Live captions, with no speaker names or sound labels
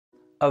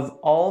Of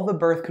all the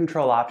birth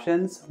control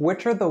options,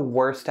 which are the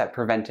worst at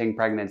preventing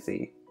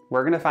pregnancy?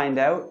 We're going to find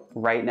out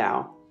right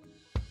now.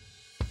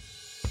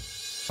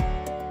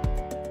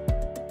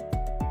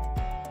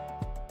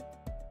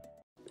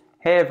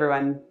 Hey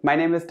everyone, my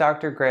name is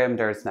Dr. Graham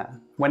Dersnah.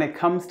 When it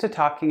comes to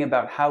talking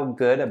about how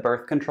good a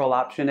birth control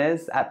option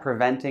is at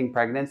preventing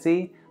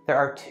pregnancy, there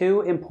are two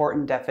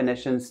important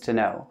definitions to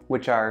know,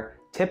 which are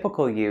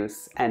typical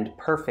use and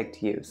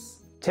perfect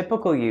use.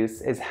 Typical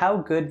use is how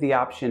good the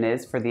option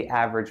is for the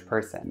average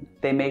person.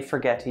 They may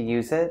forget to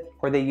use it,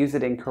 or they use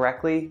it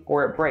incorrectly,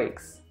 or it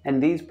breaks,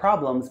 and these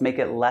problems make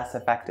it less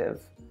effective.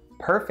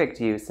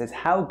 Perfect use is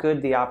how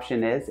good the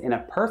option is in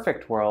a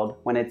perfect world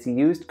when it's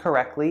used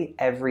correctly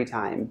every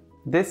time.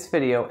 This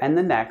video and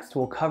the next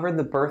will cover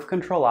the birth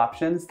control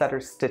options that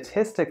are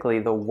statistically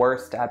the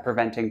worst at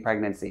preventing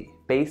pregnancy,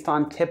 based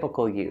on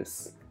typical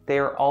use. They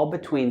are all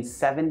between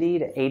 70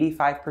 to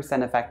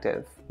 85%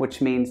 effective,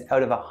 which means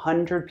out of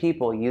 100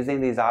 people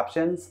using these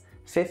options,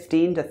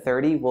 15 to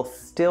 30 will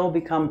still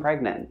become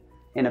pregnant.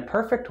 In a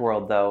perfect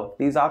world though,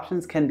 these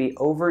options can be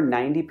over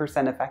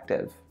 90%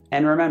 effective.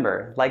 And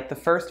remember, like the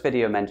first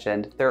video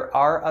mentioned, there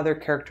are other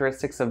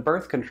characteristics of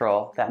birth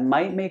control that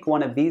might make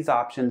one of these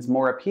options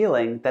more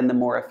appealing than the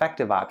more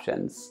effective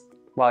options.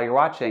 While you're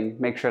watching,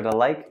 make sure to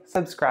like,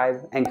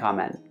 subscribe, and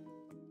comment.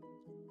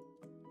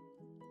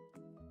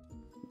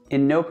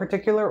 In no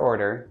particular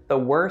order, the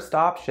worst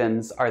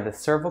options are the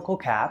cervical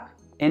cap,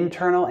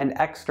 internal and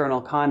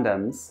external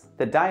condoms,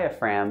 the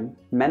diaphragm,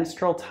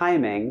 menstrual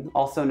timing,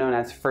 also known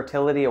as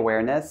fertility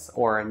awareness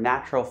or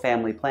natural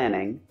family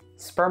planning,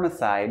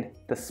 spermicide,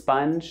 the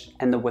sponge,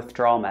 and the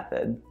withdrawal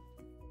method.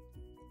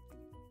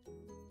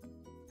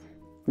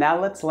 Now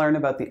let's learn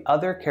about the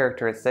other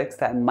characteristics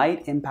that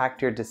might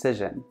impact your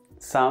decision.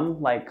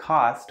 Some, like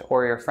cost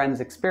or your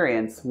friend's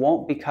experience,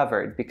 won't be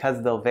covered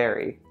because they'll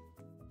vary.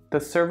 The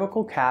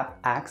cervical cap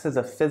acts as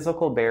a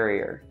physical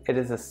barrier. It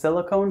is a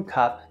silicone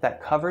cup that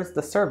covers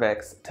the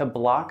cervix to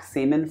block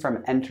semen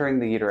from entering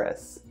the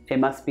uterus. It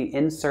must be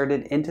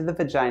inserted into the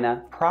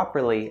vagina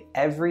properly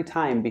every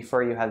time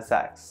before you have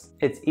sex.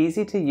 It's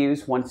easy to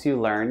use once you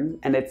learn,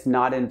 and it's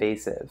not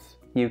invasive.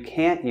 You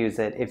can't use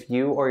it if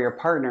you or your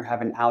partner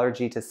have an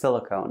allergy to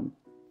silicone.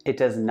 It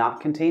does not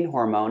contain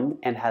hormone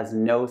and has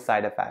no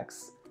side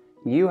effects.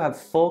 You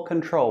have full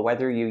control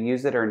whether you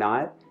use it or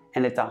not,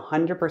 and it's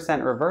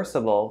 100%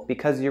 reversible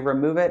because you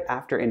remove it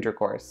after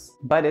intercourse.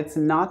 But it's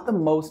not the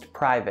most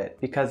private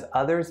because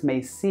others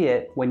may see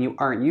it when you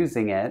aren't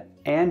using it,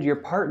 and your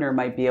partner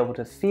might be able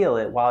to feel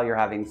it while you're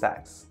having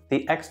sex.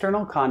 The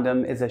external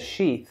condom is a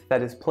sheath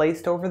that is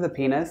placed over the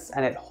penis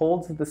and it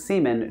holds the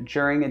semen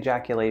during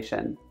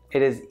ejaculation.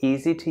 It is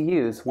easy to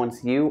use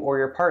once you or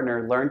your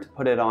partner learn to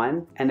put it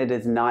on, and it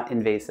is not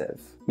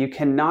invasive. You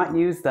cannot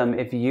use them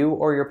if you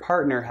or your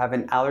partner have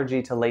an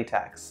allergy to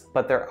latex,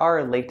 but there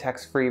are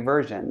latex-free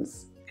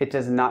versions. It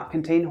does not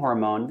contain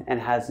hormone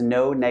and has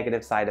no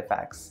negative side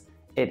effects.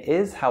 It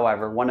is,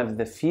 however, one of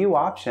the few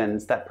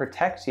options that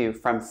protect you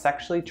from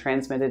sexually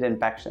transmitted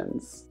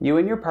infections. You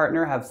and your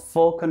partner have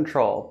full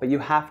control, but you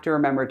have to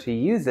remember to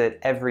use it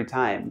every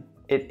time.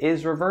 It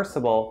is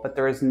reversible, but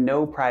there is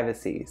no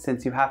privacy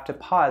since you have to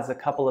pause a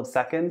couple of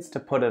seconds to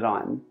put it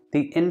on.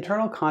 The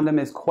internal condom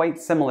is quite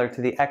similar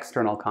to the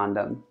external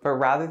condom, but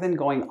rather than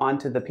going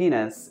onto the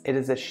penis, it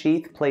is a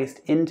sheath placed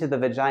into the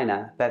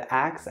vagina that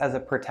acts as a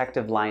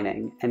protective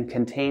lining and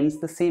contains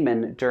the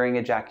semen during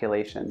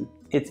ejaculation.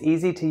 It's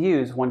easy to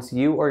use once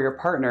you or your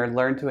partner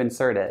learn to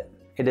insert it.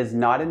 It is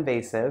not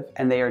invasive,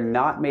 and they are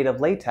not made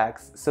of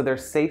latex, so they're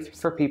safe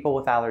for people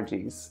with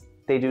allergies.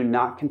 They do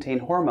not contain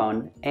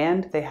hormone,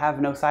 and they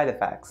have no side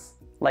effects.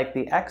 Like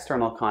the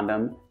external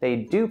condom, they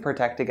do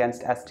protect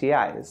against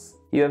STIs.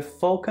 You have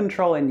full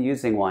control in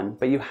using one,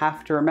 but you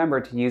have to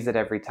remember to use it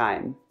every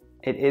time.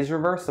 It is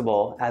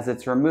reversible as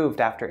it's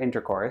removed after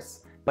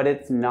intercourse, but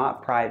it's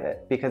not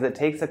private because it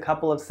takes a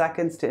couple of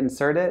seconds to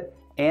insert it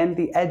and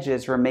the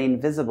edges remain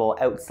visible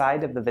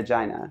outside of the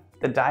vagina.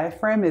 The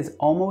diaphragm is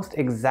almost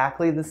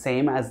exactly the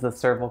same as the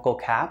cervical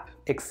cap,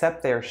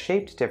 except they are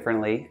shaped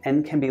differently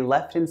and can be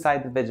left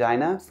inside the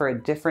vagina for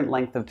a different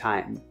length of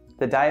time.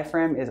 The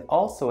diaphragm is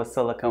also a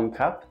silicone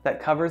cup that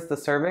covers the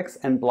cervix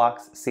and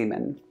blocks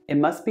semen. It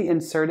must be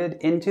inserted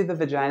into the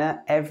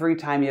vagina every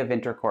time you have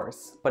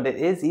intercourse, but it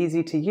is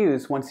easy to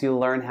use once you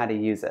learn how to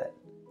use it.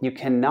 You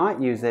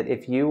cannot use it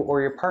if you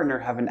or your partner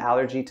have an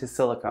allergy to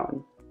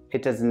silicone.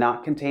 It does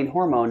not contain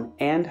hormone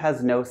and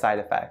has no side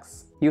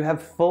effects. You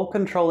have full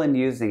control in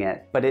using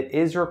it, but it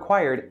is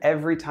required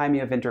every time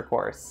you have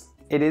intercourse.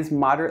 It is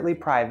moderately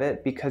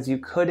private because you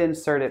could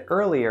insert it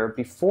earlier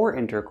before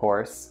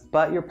intercourse,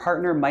 but your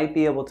partner might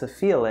be able to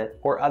feel it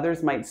or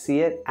others might see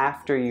it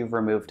after you've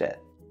removed it.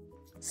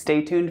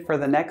 Stay tuned for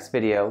the next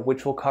video,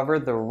 which will cover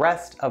the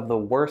rest of the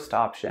worst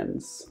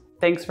options.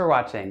 Thanks for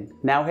watching.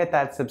 Now hit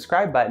that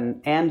subscribe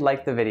button and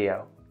like the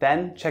video.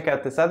 Then check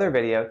out this other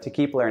video to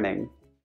keep learning.